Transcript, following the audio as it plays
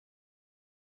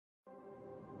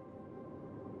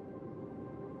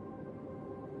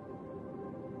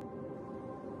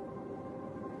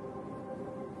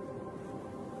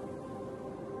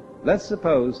Let's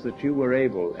suppose that you were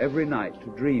able every night to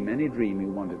dream any dream you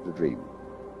wanted to dream.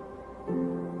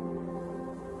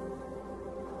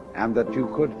 And that you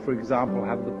could, for example,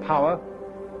 have the power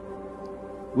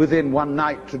within one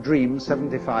night to dream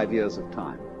 75 years of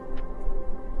time,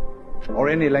 or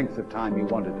any length of time you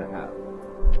wanted to have.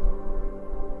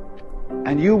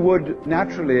 And you would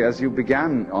naturally, as you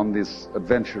began on this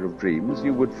adventure of dreams,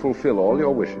 you would fulfill all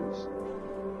your wishes.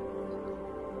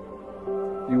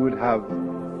 You would have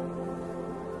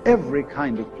every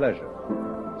kind of pleasure,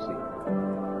 you see.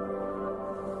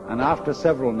 And after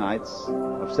several nights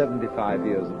of 75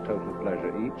 years of total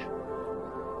pleasure each,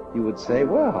 you would say,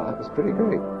 well, that was pretty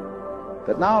great.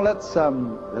 But now let's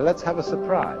have a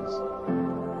surprise.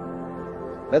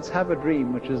 Let's have a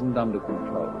dream which isn't under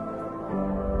control.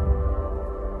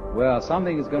 Well,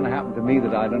 something is going to happen to me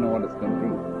that I don't know what it's going to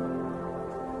be.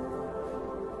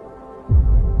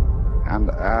 And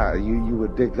you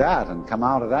would dig that and come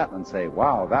out of that and say,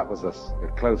 wow, that was a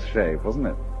close shave, wasn't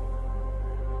it?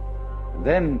 And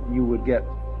then you would get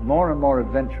more and more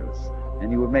adventurous,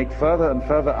 and you would make further and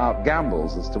further out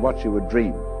gambles as to what you would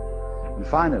dream. And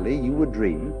finally, you would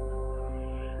dream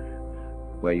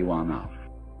where you are now.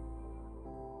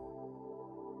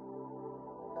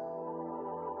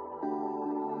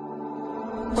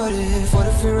 What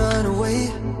if we run away?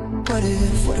 What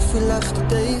if we left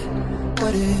today?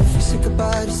 What if we said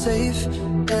goodbye to safe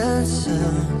and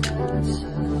sound?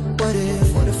 What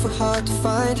if we're hard to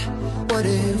find? What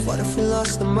if we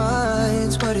lost our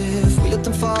minds? What if we let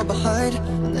them fall behind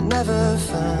and they're never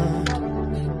found?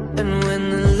 And when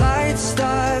the lights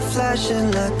start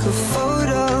flashing like a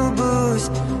photo booth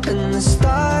and the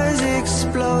stars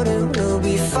exploding, we'll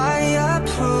be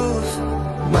fireproof.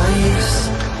 My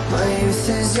youth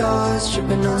is yours,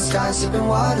 tripping on skies, sipping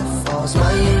waterfalls.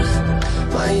 My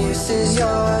youth is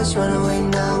yours, run away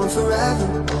now and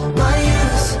forever. My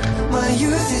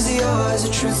youth is yours, the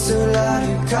truth so loud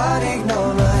you can't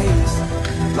ignore. My youth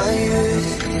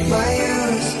is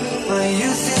yours. My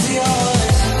youth is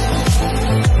yours.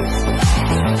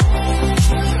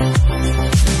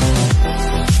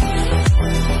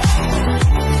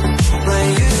 My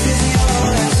youth is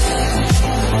yours.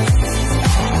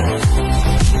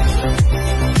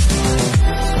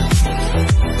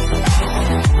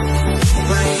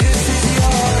 My youth is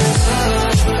yours.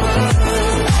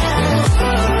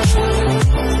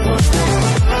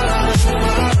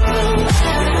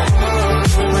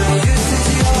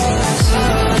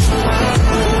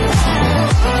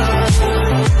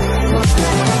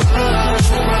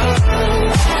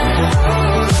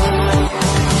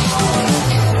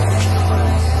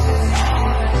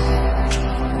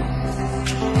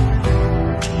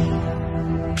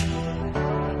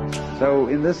 So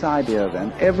in this idea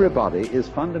then, everybody is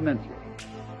fundamentally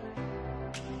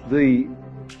the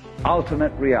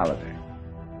ultimate reality,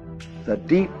 the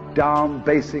deep down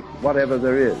basic whatever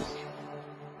there is,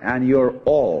 and you're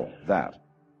all that.